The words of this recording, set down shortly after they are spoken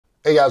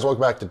Hey guys, welcome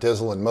back to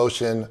Dizzle in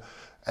Motion.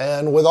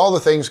 And with all the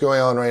things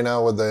going on right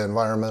now with the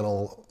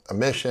environmental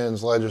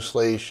emissions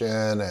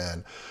legislation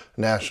and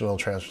National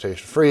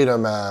Transportation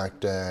Freedom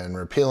Act and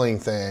repealing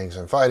things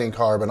and fighting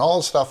carbon, all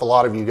the stuff a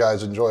lot of you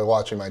guys enjoy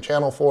watching my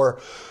channel for,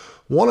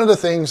 one of the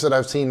things that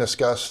I've seen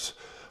discussed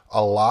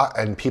a lot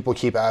and people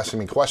keep asking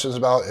me questions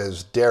about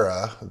is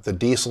DERA, the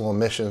Diesel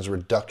Emissions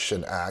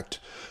Reduction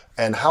Act,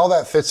 and how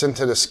that fits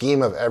into the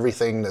scheme of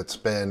everything that's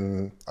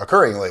been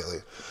occurring lately.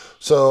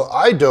 So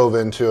I dove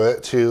into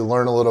it to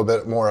learn a little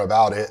bit more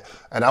about it,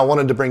 and I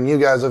wanted to bring you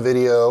guys a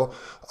video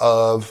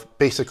of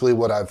basically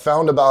what I've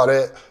found about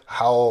it,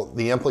 how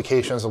the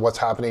implications of what's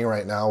happening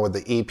right now with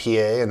the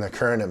EPA and the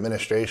current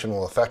administration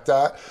will affect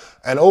that,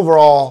 and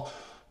overall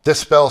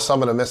dispel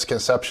some of the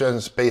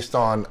misconceptions based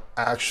on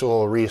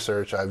actual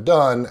research I've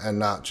done and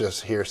not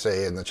just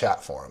hearsay in the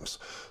chat forums.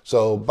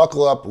 So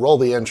buckle up, roll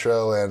the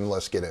intro, and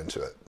let's get into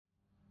it.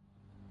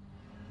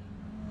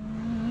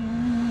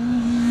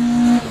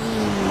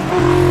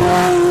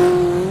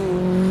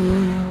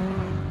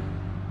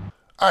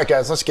 All right,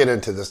 guys, let's get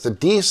into this. The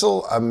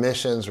Diesel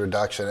Emissions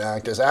Reduction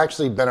Act has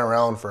actually been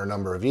around for a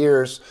number of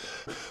years,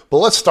 but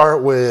let's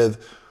start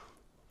with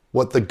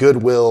what the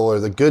goodwill or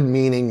the good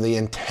meaning, the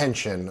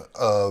intention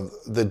of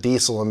the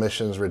Diesel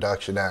Emissions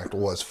Reduction Act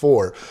was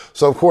for.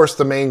 So, of course,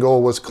 the main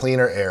goal was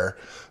cleaner air.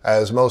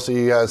 As most of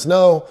you guys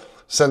know,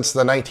 since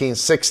the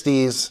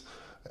 1960s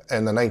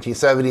and the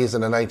 1970s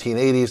and the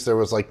 1980s, there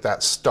was like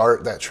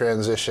that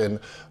transition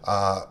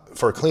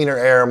for cleaner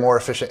air, more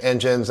efficient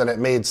engines, and it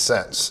made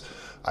sense.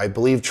 I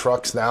believe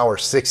trucks now are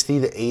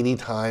 60 to 80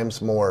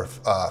 times more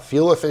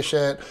fuel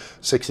efficient,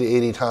 60 to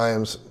 80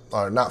 times,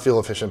 not fuel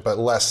efficient, but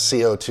less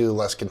CO2,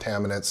 less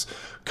contaminants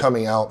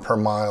coming out per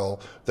mile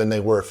than they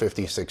were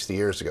 50, 60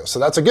 years ago. So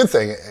that's a good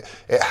thing.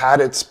 It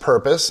had its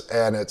purpose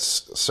and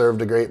it's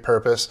served a great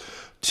purpose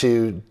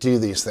to do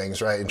these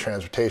things, right, in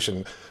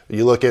transportation.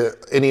 You look at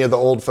any of the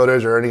old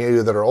footage or any of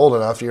you that are old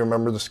enough, you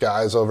remember the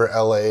skies over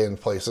LA and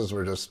places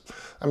were just,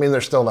 I mean,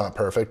 they're still not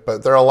perfect,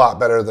 but they're a lot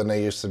better than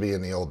they used to be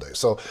in the old days.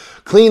 So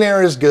clean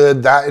air is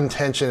good, that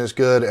intention is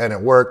good, and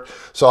it worked.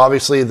 So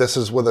obviously this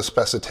is with a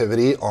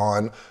specificity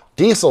on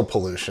diesel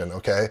pollution,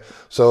 okay?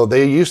 So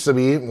they used to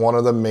be one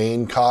of the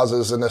main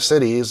causes in the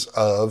cities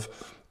of,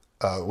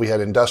 we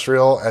had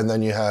industrial and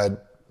then you had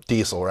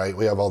diesel, right?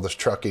 We have all this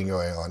trucking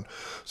going on.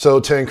 So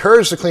to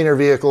encourage the cleaner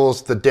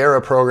vehicles, the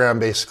DERA program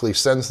basically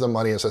sends them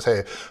money and says, hey,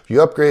 if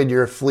you upgrade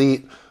your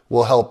fleet,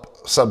 we'll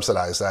help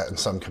subsidize that in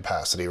some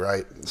capacity,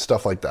 right?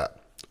 Stuff like that.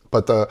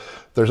 But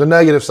there's a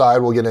negative side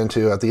we'll get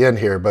into at the end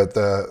here, but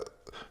the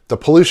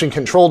pollution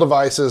control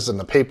devices and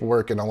the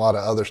paperwork and a lot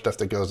of other stuff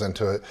that goes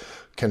into it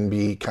can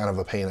be kind of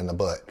a pain in the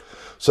butt.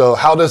 So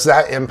how does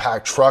that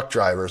impact truck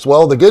drivers?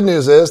 Well, the good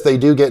news is they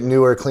do get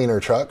newer,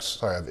 cleaner trucks.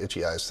 Sorry, I have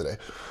itchy eyes today.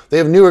 They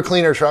have newer,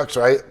 cleaner trucks,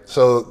 right?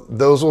 So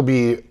those will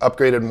be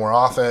upgraded more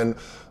often,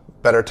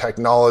 better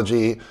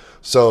technology.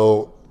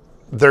 So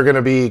they're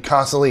gonna be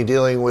constantly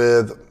dealing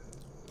with,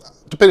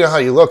 depending on how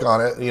you look on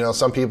it, you know,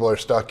 some people are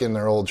stuck in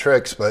their old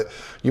tricks, but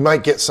you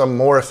might get some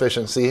more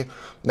efficiency.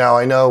 Now,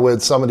 I know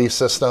with some of these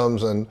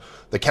systems and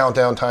the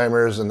countdown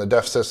timers and the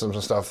DEF systems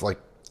and stuff, like,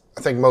 I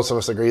think most of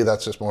us agree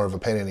that's just more of a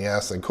pain in the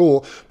ass than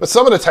cool. But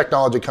some of the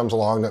technology comes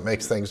along that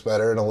makes things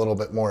better and a little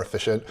bit more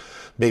efficient,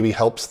 maybe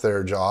helps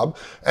their job.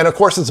 And of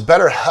course, it's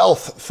better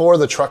health for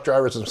the truck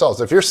drivers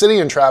themselves. If you're sitting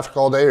in traffic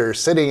all day or you're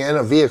sitting in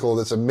a vehicle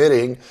that's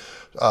emitting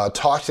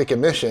toxic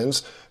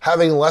emissions,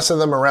 having less of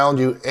them around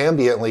you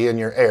ambiently in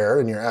your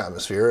air, in your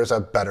atmosphere, is a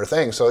better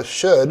thing. So it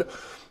should,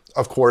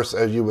 of course,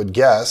 as you would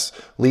guess,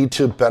 lead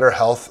to better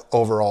health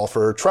overall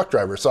for truck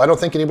drivers. So I don't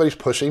think anybody's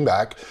pushing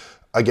back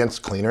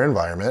against cleaner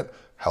environment,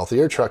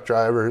 healthier truck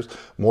drivers,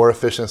 more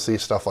efficiency,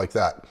 stuff like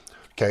that.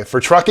 Okay, for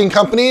trucking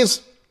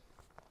companies,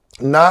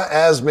 not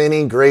as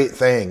many great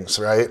things,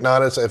 right?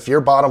 Not as if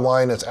your bottom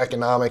line is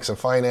economics and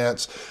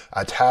finance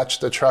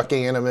attached to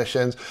trucking and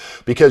emissions,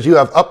 because you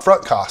have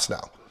upfront costs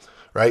now,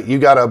 right? You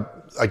gotta,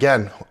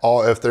 again,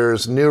 if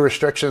there's new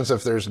restrictions,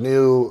 if there's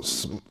new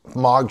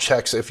smog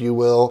checks, if you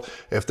will,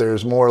 if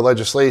there's more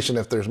legislation,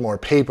 if there's more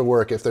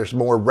paperwork, if there's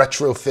more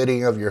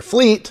retrofitting of your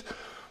fleet,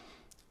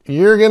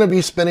 you're going to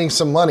be spending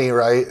some money,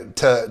 right,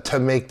 to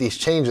make these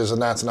changes,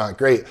 and that's not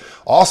great.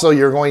 Also,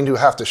 you're going to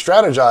have to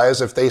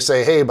strategize if they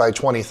say, hey, by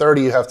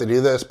 2030 you have to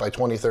do this, by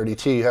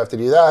 2032 you have to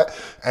do that,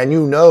 and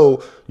you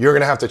know you're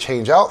going to have to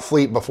change out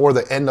fleet before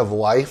the end of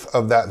life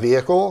of that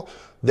vehicle,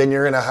 then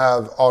you're going to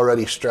have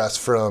already stress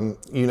from,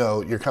 you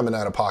know, you're coming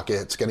out of pocket,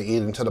 it's going to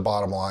eat into the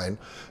bottom line,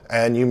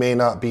 and you may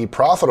not be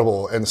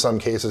profitable in some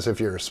cases if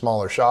you're a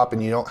smaller shop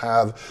and you don't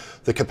have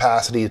the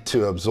capacity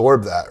to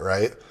absorb that,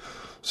 right?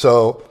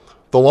 So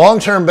the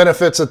long-term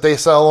benefits that they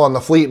sell on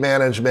the fleet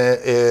management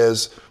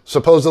is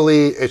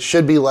supposedly it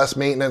should be less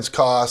maintenance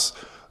costs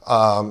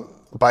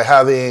by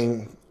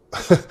having,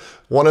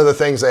 one of the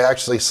things they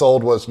actually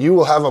sold was you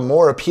will have a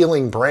more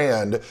appealing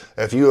brand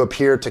if you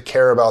appear to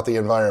care about the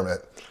environment.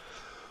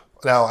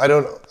 Now, I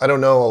don't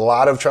know a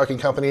lot of trucking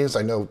companies.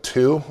 I know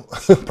two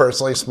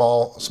personally,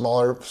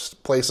 smaller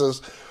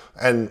places.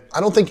 And I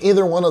don't think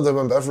either one of them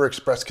have ever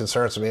expressed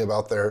concerns to me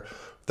about their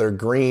their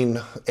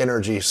green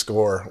energy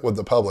score with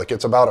the public.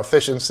 It's about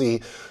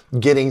efficiency,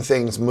 getting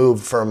things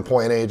moved from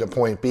point A to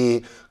point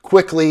B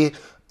quickly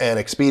and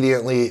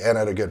expediently and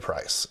at a good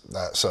price.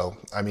 So,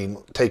 I mean,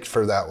 take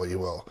for that what you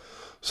will.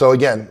 So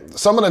again,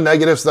 some of the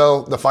negatives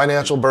though, the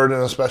financial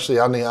burden, especially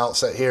on the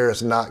outset here,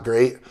 is not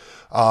great.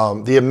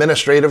 The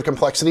administrative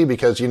complexity,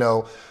 because, you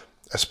know,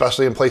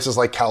 especially in places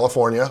like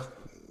California,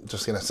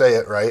 just gonna say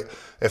it, right?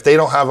 If they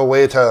don't have a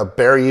way to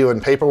bury you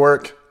in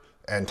paperwork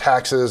and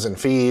taxes and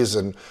fees,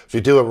 and if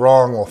you do it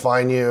wrong, we'll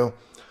fine you,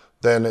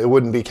 then it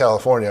wouldn't be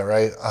California,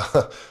 right?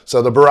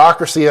 So the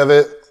bureaucracy of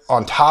it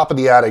on top of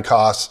the added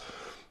costs,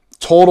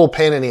 total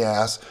pain in the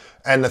ass.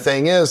 And the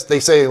thing is, they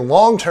say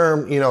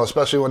long-term, you know,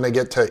 especially when they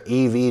get to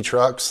EV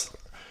trucks,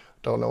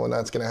 don't know when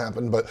that's gonna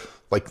happen, but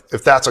like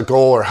if that's a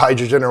goal, or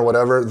hydrogen or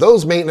whatever,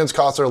 those maintenance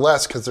costs are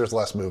less because there's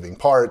less moving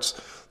parts,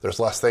 there's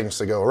less things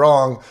to go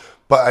wrong.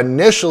 But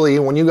initially,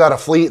 when you got a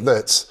fleet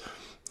that's,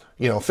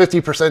 you know,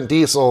 50%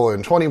 diesel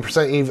and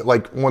 20% EV,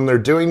 like when they're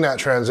doing that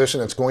transition,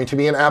 it's going to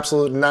be an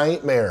absolute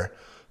nightmare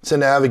to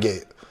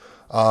navigate.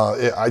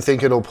 I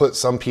think it'll put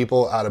some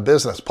people out of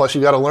business. Plus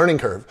you got a learning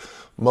curve.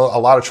 A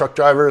lot of truck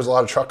drivers, a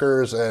lot of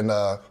truckers and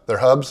their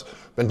hubs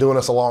been doing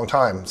this a long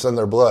time. It's in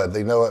their blood.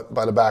 They know it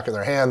by the back of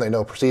their hand. They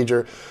know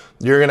procedure.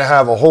 You're gonna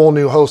have a whole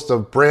new host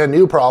of brand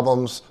new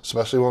problems,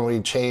 especially when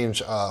we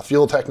change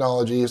fuel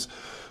technologies.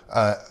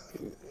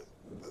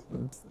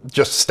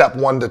 Just step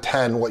 1 to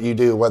 10, what you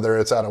do, whether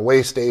it's at a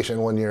weigh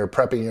station when you're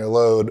prepping your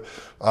load,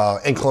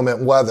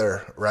 inclement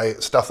weather,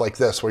 right? Stuff like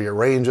this, where your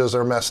ranges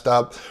are messed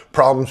up,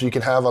 problems you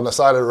can have on the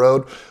side of the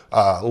road,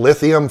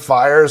 lithium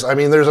fires. I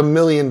mean, there's a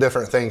million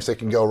different things that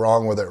can go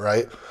wrong with it,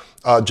 right?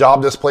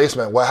 Job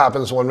displacement. What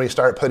happens when we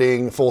start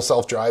putting full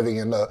self-driving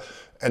in the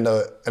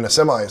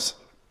semis?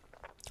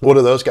 What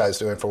are those guys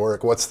doing for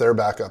work? What's their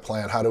backup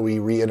plan? How do we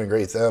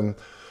reintegrate them?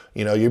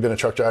 You know, you've been a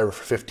truck driver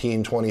for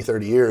 15, 20,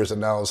 30 years, and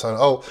now all of a sudden,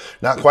 oh,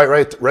 not quite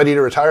ready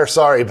to retire,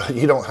 sorry, but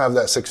you don't have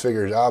that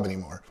 6-figure job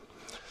anymore.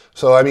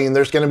 So, I mean,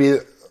 there's going to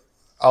be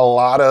a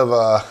lot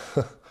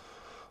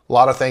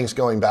of things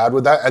going bad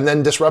with that. And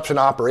then disruption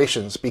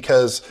operations,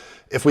 because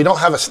if we don't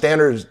have a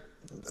standard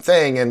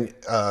thing and,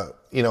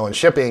 you know, in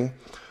shipping,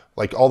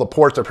 like all the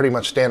ports are pretty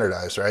much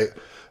standardized, right?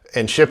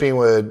 And shipping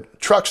with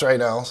trucks right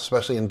now,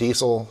 especially in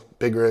diesel,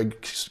 big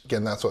rig,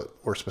 again, that's what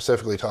we're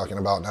specifically talking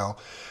about now.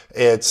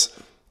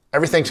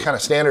 Everything's kind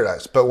of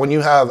standardized. But when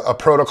you have a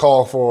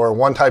protocol for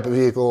one type of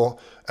vehicle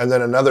and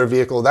then another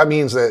vehicle, that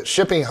means that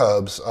shipping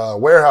hubs,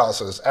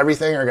 warehouses,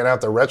 everything are gonna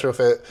have to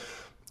retrofit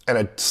in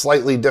a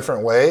slightly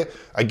different way.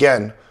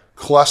 Again,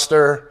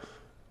 cluster,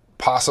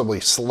 possibly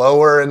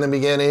slower in the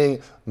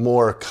beginning,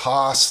 more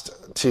cost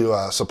to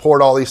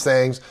support all these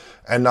things,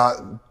 and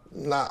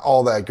not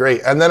all that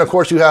great. And then of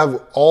course you have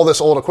all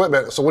this old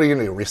equipment. So what are you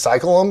gonna do?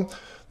 Recycle them?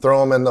 Throw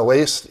them in the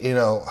waste? You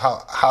know,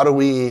 how do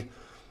we,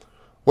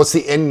 what's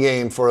the end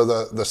game for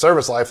the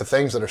service life of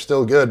things that are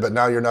still good, but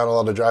now you're not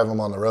allowed to drive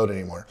them on the road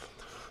anymore?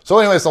 So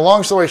anyways, the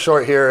long story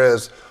short here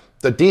is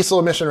the Diesel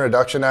Emission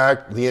Reduction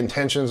Act, the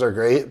intentions are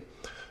great.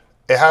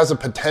 It has a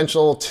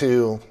potential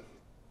to,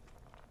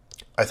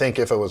 I think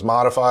if it was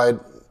modified,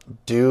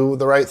 do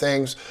the right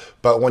things.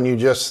 But when you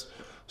just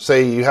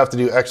say you have to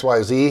do X,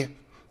 Y, Z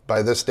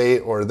by this date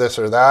or this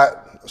or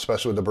that,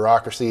 especially with the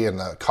bureaucracy and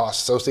the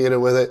costs associated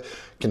with it,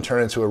 can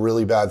turn into a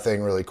really bad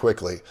thing really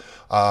quickly.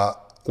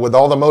 With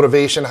all the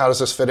motivation, how does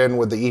this fit in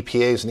with the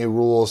EPA's new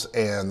rules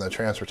and the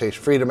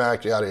Transportation Freedom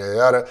Act, yada, yada,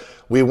 yada?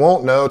 We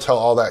won't know till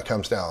all that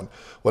comes down.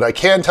 What I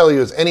can tell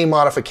you is any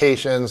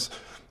modifications,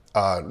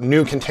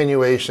 new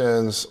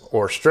continuations,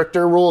 or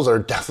stricter rules are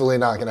definitely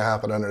not gonna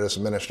happen under this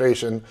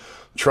administration.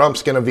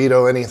 Trump's gonna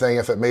veto anything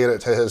if it made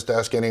it to his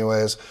desk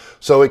anyways.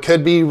 So it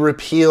could be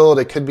repealed,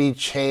 it could be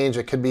changed,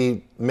 it could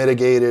be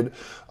mitigated.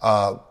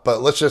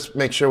 But let's just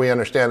make sure we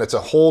understand it's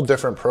a whole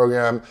different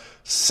program,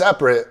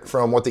 separate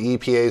from what the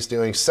EPA is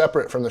doing,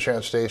 separate from the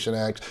Transportation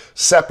Act,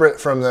 separate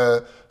from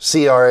the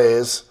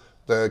CRAs,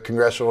 the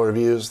congressional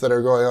reviews that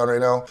are going on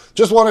right now.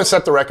 Just want to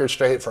set the record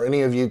straight for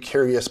any of you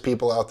curious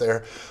people out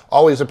there.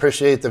 Always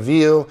appreciate the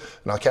view,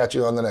 and I'll catch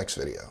you on the next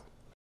video.